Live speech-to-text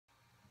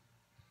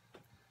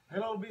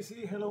Hello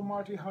BC, hello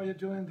Marty, how you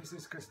doing? This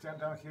is Christian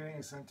down here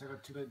in Santiago,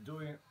 Chile,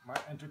 doing my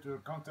entry to your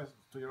contest,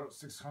 to your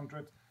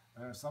 600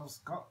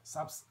 subs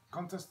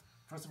contest.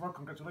 First of all,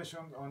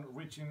 congratulations on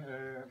reaching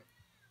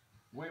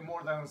way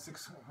more than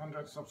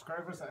 600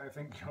 subscribers. I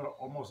think you're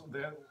almost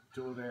there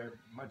to the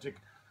magic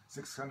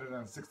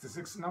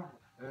 666 now.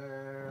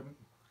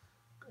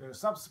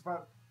 Subs,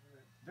 but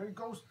there it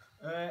goes.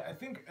 I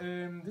think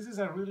this is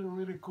a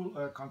really cool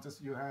contest.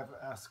 You have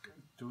asked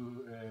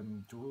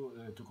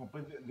to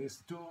complete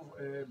these two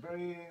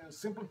very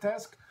simple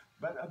tasks,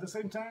 but at the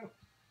same time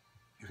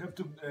you have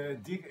to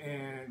dig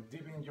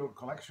deep in your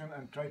collection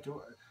and try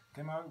to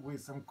come out with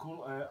some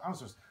cool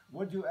answers.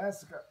 What you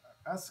ask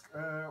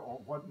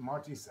or what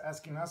Marty is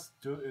asking us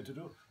to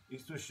do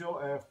is to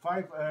show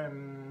five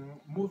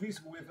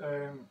movies with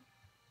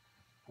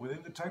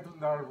within the title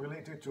that are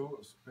related to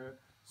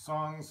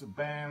songs,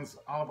 bands,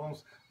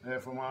 albums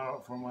from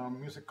our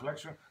music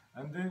collection,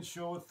 and then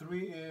show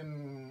three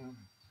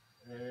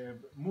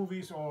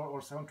movies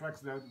or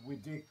soundtracks that we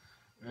dig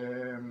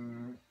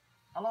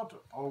a lot,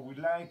 or we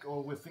like,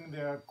 or we think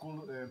they are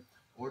cool,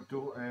 or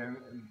to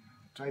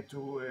try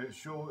to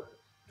show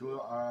to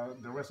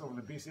the rest of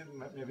the visit.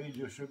 Maybe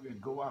you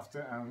should go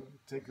after and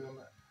take them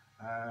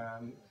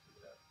and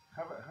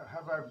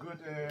have a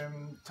good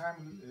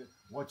time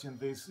watching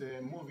these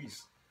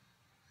movies.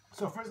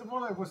 So first of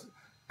all, I was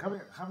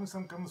having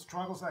some kind of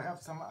struggles. I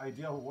have some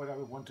idea of what I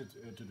wanted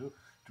to do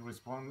to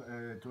respond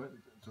to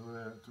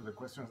the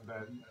questions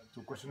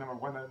to question number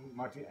one that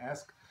Marty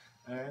asked.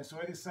 So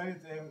I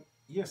decided,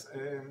 yes,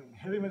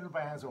 heavy metal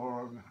bands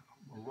or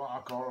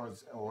rock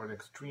or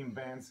extreme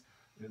bands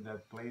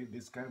that play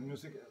this kind of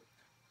music,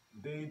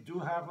 they do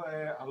have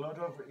a lot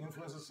of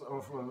influences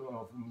of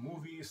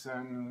movies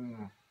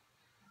and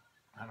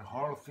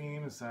horror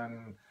themes,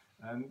 and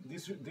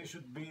this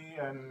should be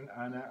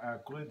a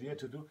cool idea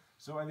to do.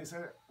 So I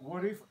decided,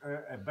 what if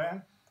a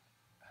band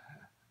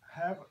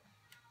have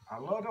a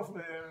lot of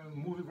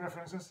movie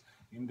references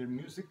in their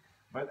music,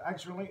 but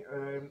actually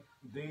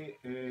they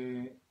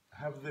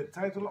have the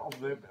title of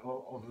the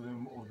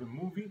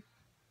movie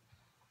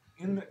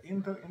in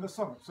the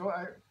song. So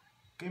I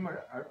came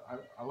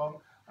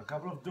along a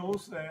couple of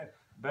those,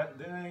 but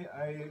then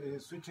I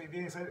switched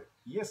idea and said,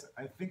 yes,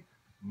 I think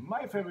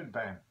my favorite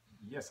band,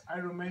 yes,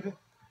 Iron Maiden,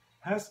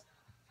 have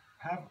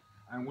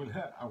and will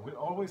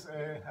always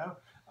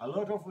have a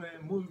lot of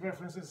movie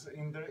references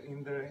in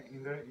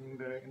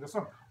the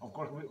song. Of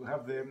course, we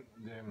have the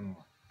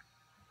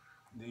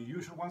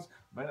usual ones,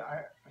 but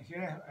I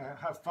here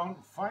have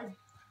found five,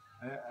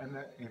 and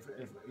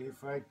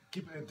if I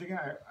keep digging,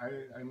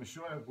 I'm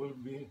sure I will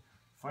be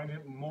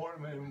finding more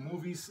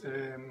movies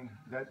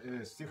that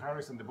Steve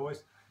Harris and the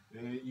boys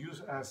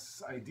use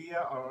as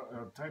idea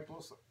or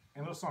titles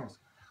in those songs.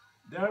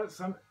 There are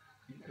some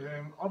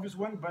obvious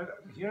one,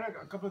 but here are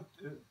a couple of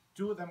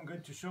two that I'm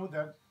going to show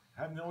that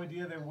I had no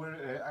idea they were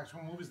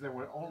actual movies. They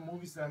were all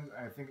movies, and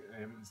I think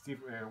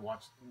Steve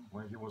watched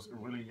when he was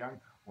really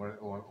young,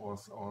 or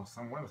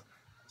somewhere else.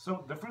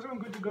 So the first one I'm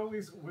going to go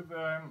is with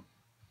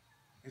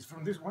is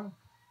from this one.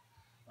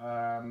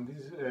 This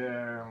is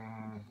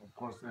of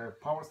course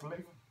Power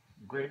Slave.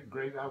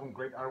 Great album,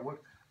 great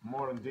artwork.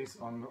 More on this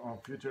on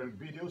future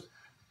videos.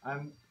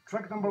 And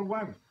track number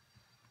one,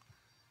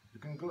 you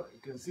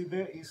can see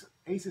there is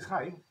Aces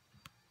High,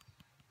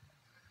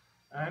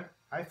 and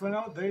I found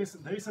out there is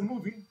a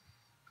movie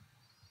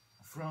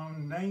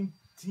from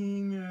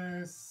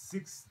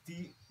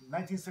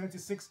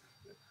 1976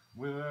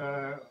 with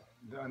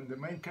and the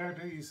main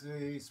character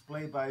is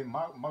played by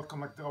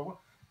Malcolm McDowell.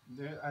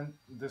 And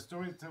the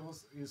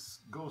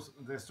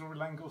the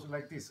storyline goes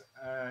like this.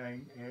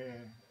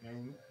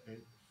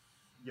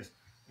 Yes,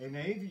 a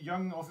naive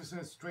young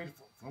officer straight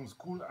from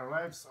school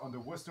arrives on the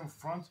Western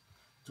Front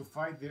to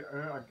fight the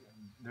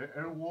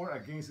air war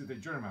against the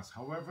Germans.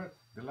 However,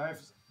 the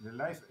life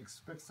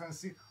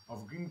expectancy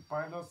of green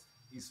pilots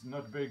is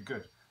not very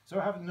good. So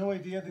I have no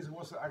idea this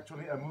was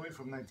actually a movie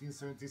from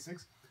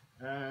 1976,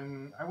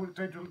 and I will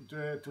try to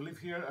leave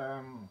here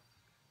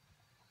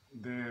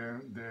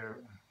the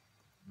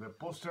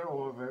poster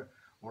or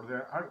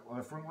the art or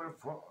the firmware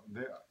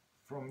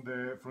from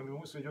the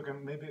movie, so you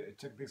can maybe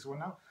check this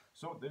one out.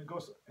 So there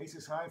goes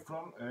Aces High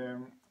from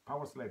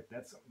Power Slave.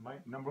 That's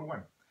my number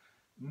one.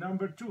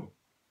 Number two,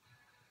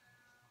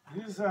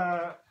 this is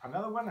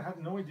another one I had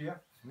no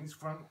idea, and it's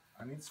from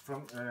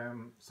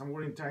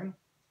Somewhere in Time,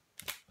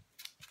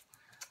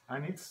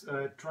 and it's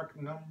track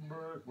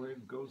number, where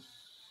it goes,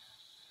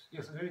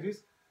 yes, there it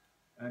is,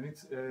 and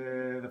it's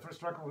the first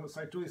track on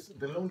side two is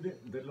the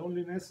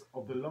loneliness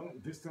of the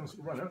long distance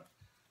runner.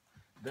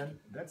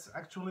 Then that's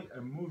actually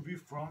a movie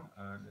from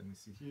let me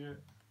see here,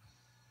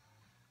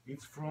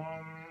 it's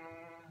from,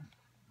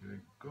 there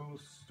it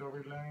goes,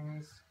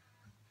 storylines.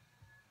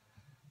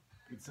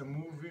 It's a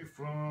movie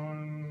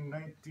from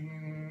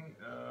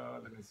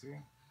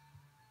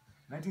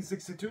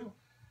 1962.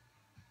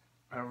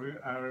 A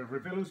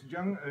rebellious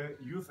young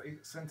youth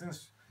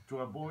sentenced to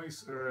a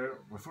boy's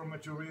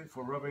reformatory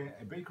for robbing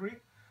a bakery,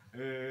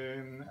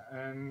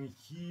 and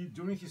he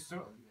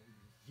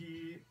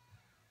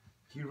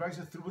He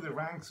rises through the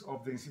ranks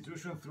of the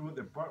institution through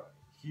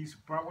his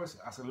prowess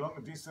as a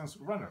long-distance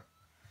runner.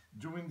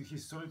 During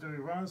his solitary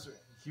runs,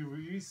 he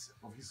reads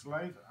of his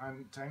life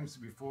and times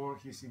before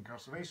his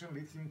incarceration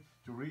lead him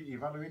to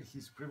re-evaluate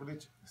his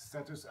privileged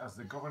status as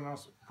the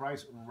governor's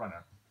prize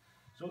runner.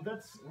 So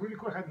that's really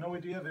cool. I had no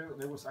idea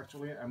there was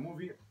actually a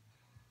movie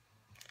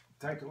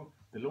titled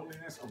The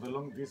Loneliness of the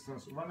Long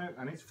Distance Runner,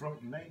 and it's from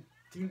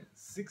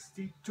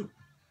 1962.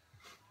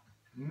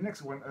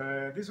 Next one.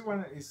 This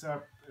one is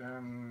I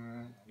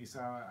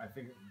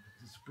think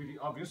it's pretty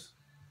obvious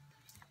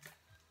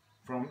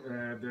from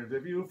their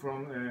debut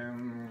from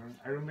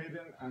Iron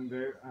Maiden, and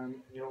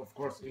you know, of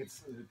course,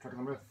 it's track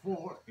number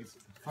 4. It's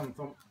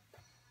Phantom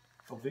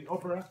of the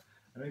Opera,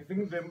 and I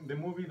think the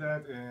movie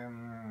that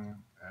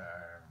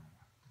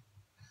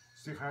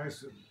Steve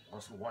Harris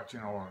was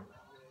watching, or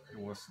it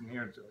was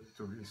near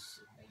to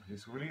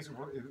his release.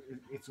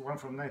 It's one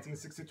from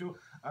 1962,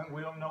 and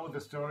we all know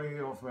the story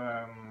of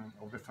the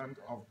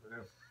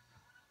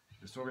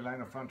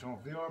storyline of Phantom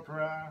of the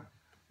Opera.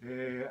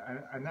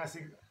 An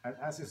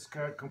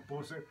acid-scared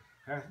composer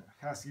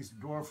has his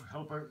dwarf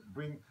helper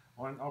bring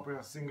one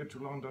opera singer to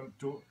London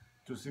to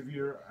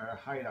severe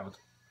hideout.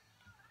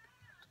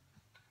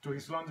 To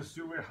his London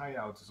sewer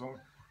hideout. So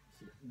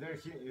there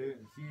he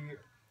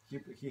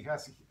had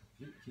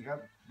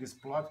this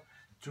plot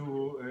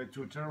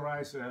to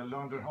terrorize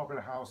London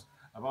Opera House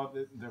about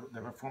the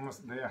performance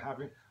they are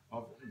having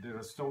of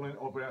the stolen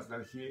operas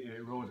that he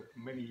wrote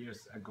many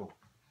years ago.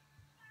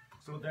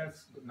 So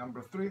that's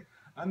number 3,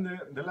 and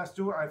the last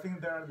 2, I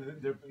think they're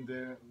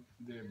the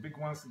big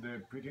ones,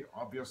 the pretty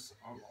obvious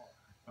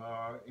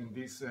in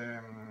this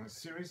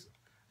series.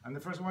 And the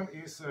first one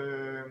is,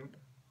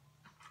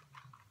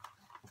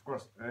 of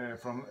course,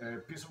 from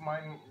Peace of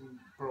Mind,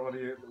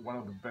 probably one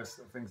of the best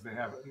things they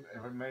have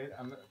ever made.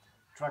 And the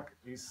track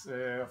is,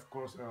 of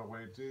course,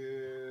 where it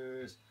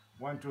is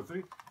 1, 2,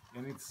 3,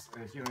 and it's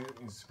here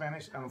in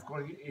Spanish. And of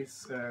course,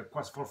 it's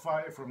Quest for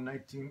Fire from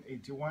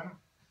 1981.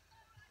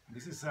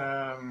 This is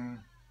a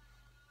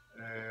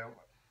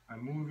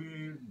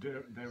movie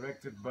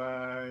directed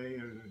by,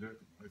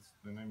 what's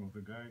the name of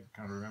the guy?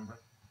 Can't remember.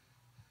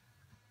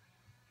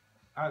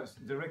 It's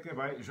directed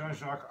by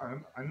Jean-Jacques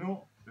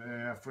Annaud,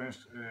 a French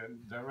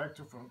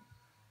director. From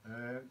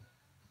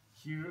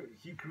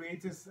he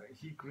creates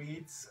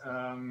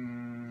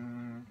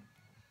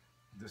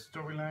the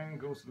storyline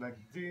goes like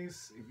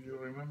this, if you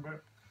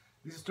remember.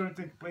 This story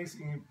takes place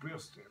in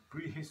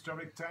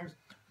prehistoric times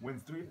when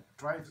 3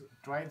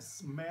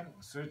 tribesmen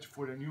search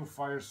for a new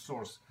fire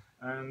source.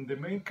 And the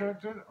main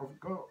character, of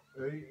course,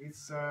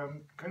 it's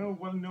kind of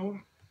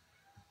well-known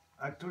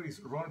actor, is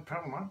Ron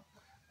Perlman,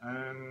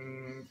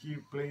 and he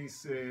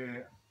plays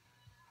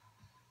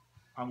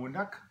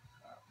Amunak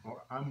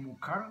or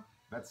Amukar.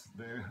 That's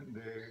the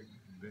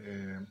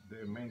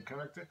main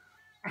character,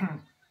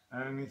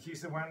 and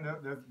he's the one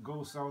that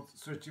goes out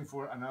searching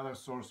for another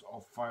source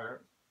of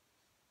fire.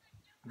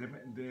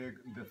 The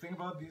thing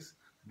about this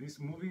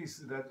movie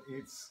is that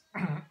it's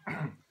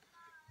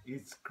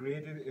it's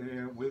created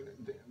with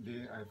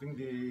I think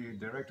the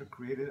director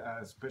created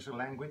a special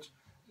language,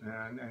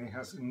 and it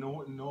has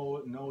no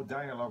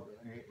dialogue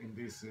in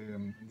this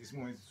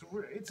movie.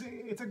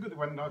 It's a good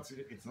one.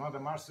 It's not a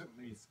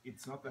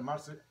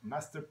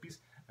masterpiece.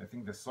 I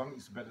think the song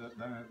is better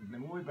than the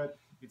movie, but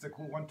it's a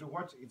cool one to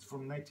watch. It's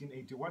from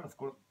 1981, of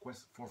course,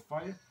 Quest for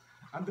Fire,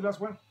 and the last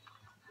one,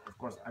 of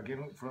course,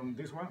 again from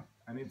this one,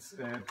 and it's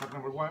track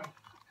number 1.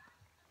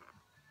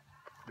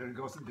 There it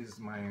goes. This is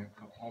my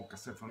old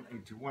cassette from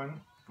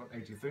 81, from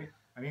 83,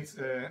 and it's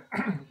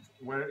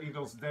Where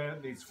Eagles Dare.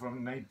 It's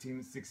from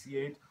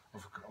 1968.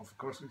 Of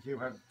course, here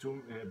we have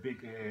 2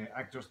 big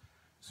actors,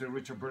 Sir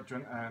Richard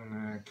Burton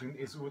and Clint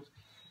Eastwood.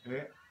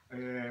 The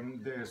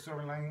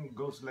storyline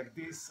goes like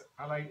this: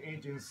 Allied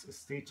agents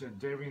stage a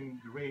daring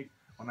raid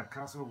on a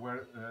castle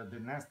where the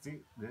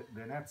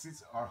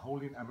Nazis are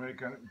holding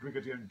American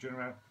Brigadier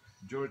General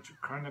George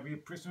Carnaby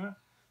prisoner.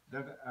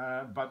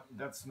 But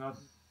that's not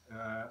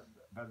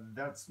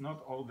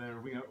all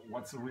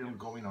what's real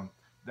going on.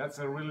 That's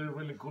a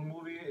really cool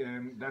movie,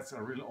 and that's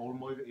a real old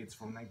movie. It's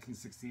from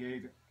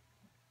 1968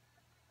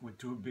 with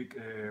 2 big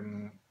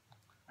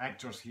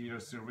actors here,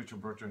 Sir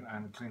Richard Burton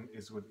and Clint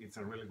Eastwood. It's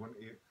a really one.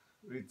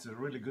 It's a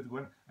really good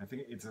one. I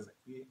think it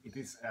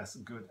is as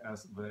good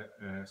as the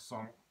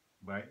song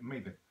by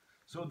Maiden.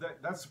 So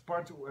that's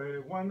part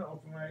 1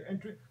 of my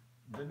entry.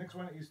 The next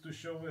one is to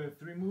show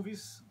 3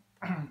 movies.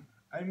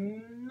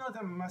 I'm not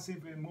a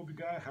massive movie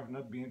guy. I have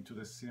not been to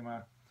the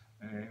cinema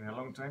in a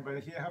long time, but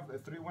here I have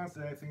 3 ones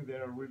that I think they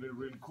are really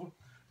cool.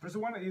 First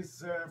one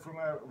is from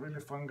a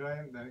really fun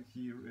guy that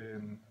he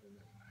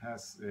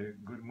has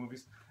good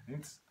movies.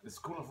 It's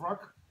School of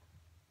Rock.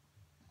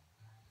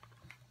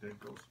 There it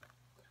goes.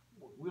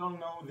 We all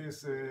know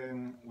this.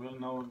 We all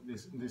know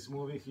this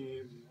movie.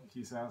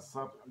 He's a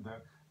sub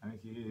that, and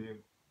he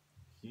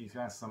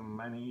has some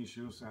money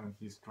issues, and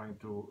he's trying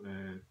to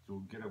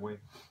get away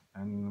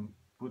and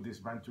put this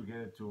band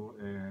together to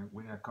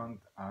win a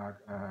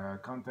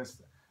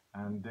contest,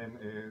 and then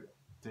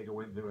take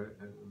away the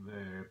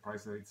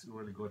price. That it's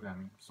really good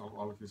and solve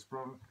all of this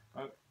problem.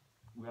 But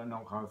we all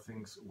know how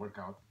things work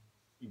out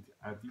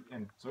at the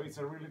end. So it's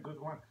a really good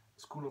one.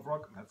 School of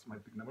Rock. That's my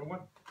pick number 1.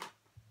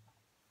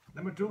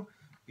 Number 2.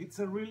 It's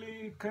a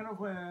really kind of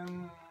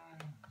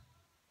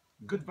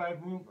good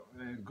vibe movie.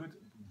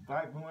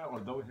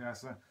 Although it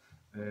has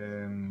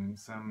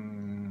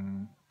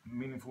some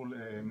meaningful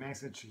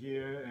message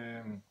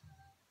here.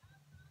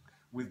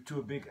 With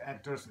 2 big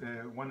actors,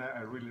 one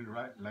I really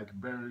like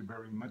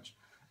very much,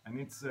 and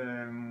it's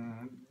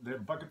the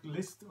Bucket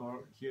List,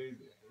 or here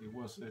it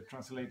was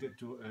translated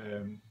to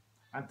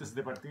Antes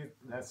de Partir,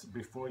 that's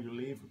before you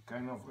leave,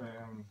 kind of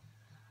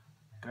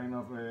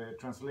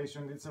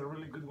translation. It's a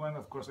really good one.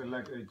 Of course, I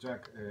like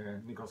Jack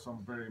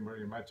Nicholson very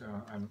much,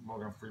 and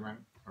Morgan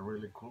Freeman, a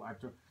really cool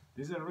actor.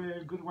 This is a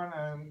really good one,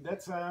 and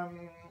that's a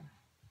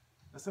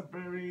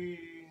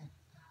very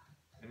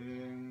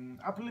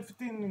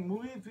uplifting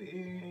movie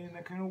in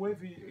a kind of way,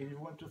 if you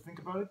want to think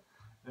about it.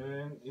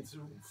 It's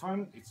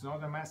fun. It's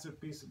not a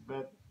masterpiece,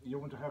 but you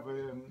want to have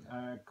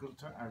a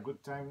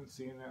good time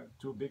seeing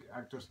 2 big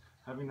actors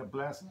having a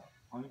blast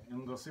on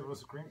the silver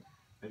screen.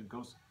 It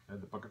goes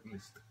at the Bucket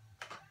List.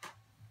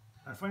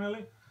 And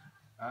finally,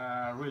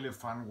 a really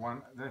fun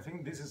one. I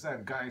think this is a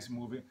guy's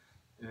movie.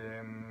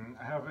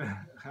 I have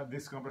had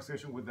this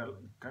conversation with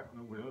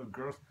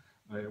girls,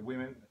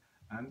 women,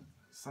 and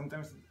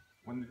sometimes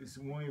when this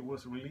movie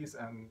was released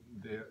and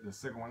the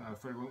second one and the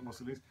third one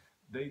was released,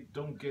 they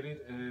don't get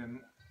it.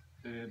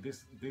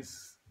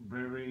 This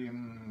very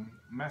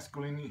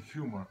masculine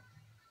humor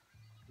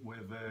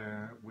with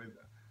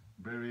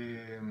very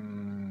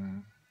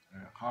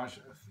harsh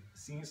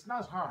scenes,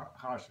 not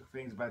harsh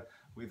things, but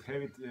with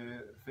heavy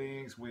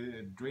things,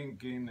 with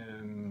drinking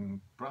and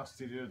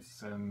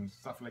prostitutes and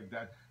stuff like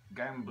that,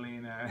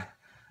 gambling,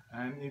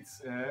 and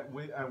it's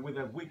with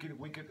a wicked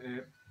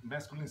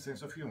masculine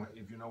sense of humor,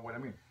 if you know what I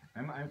mean.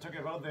 And I'm talking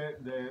about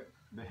the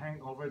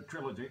Hangover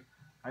trilogy.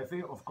 I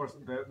think, of course,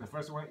 the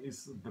first one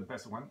is the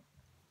best one,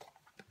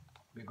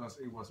 because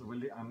it was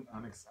really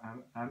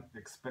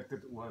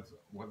unexpected what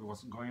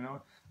was going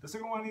on. The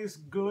second one is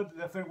good.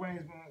 The third one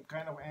is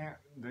kind of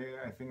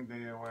I think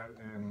they were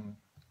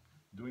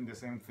doing the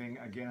same thing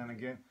again and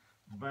again.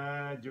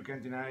 But you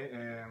can't deny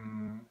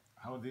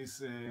how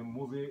this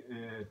movie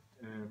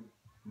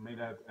made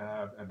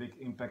a big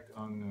impact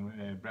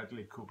on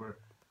Bradley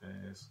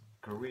Cooper's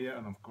career,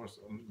 and of course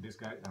this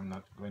guy, I'm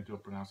not going to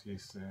pronounce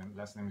his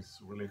last name,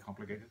 is really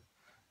complicated.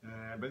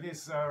 But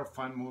it's a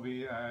fun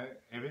movie.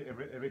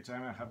 Every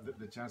time I have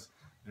the chance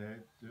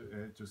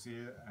to see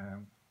it,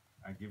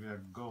 I give it a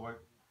go.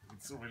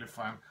 It's really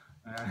fun.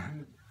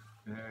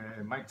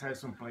 Mike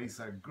Tyson plays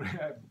a good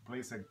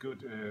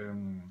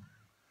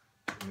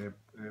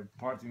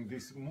part in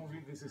this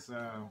movie. This is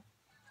a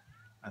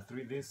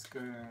 3-disc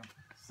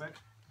set.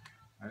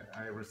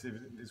 I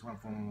received this one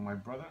from my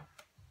brother.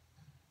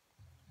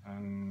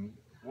 And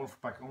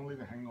Wolfpack only,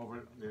 the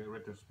Hangover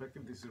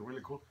retrospective. This is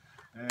really cool.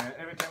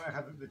 Every time I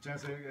have the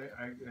chance,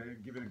 I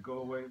give it a go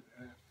away.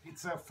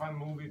 It's a fun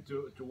movie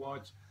to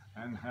watch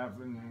and have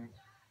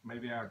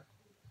maybe a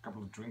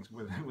couple of drinks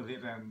with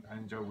it and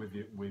enjoy with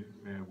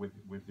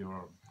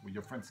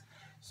your friends.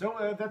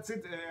 So that's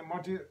it,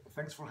 Marty.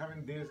 Thanks for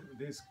having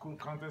this cool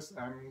contest.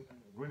 I'm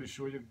really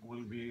sure you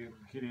will be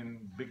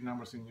hitting big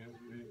numbers in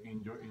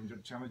your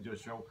channel, your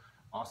show.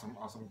 Awesome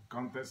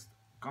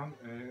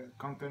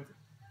content.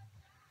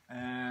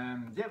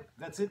 And yeah,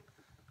 that's it.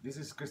 This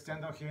is Christian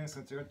down here in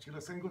Santiago,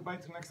 Chile, saying goodbye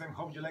till next time.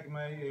 Hope you like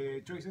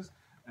my choices.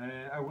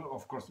 I will,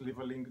 of course, leave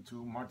a link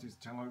to Marty's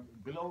channel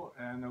below,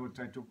 and I will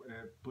try to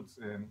put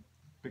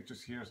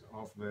pictures here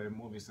of the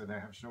movies that I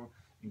have shown,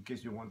 in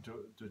case you want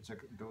to check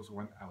those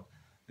one out.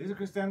 This is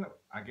Christian,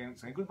 again,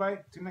 saying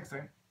goodbye till next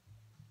time.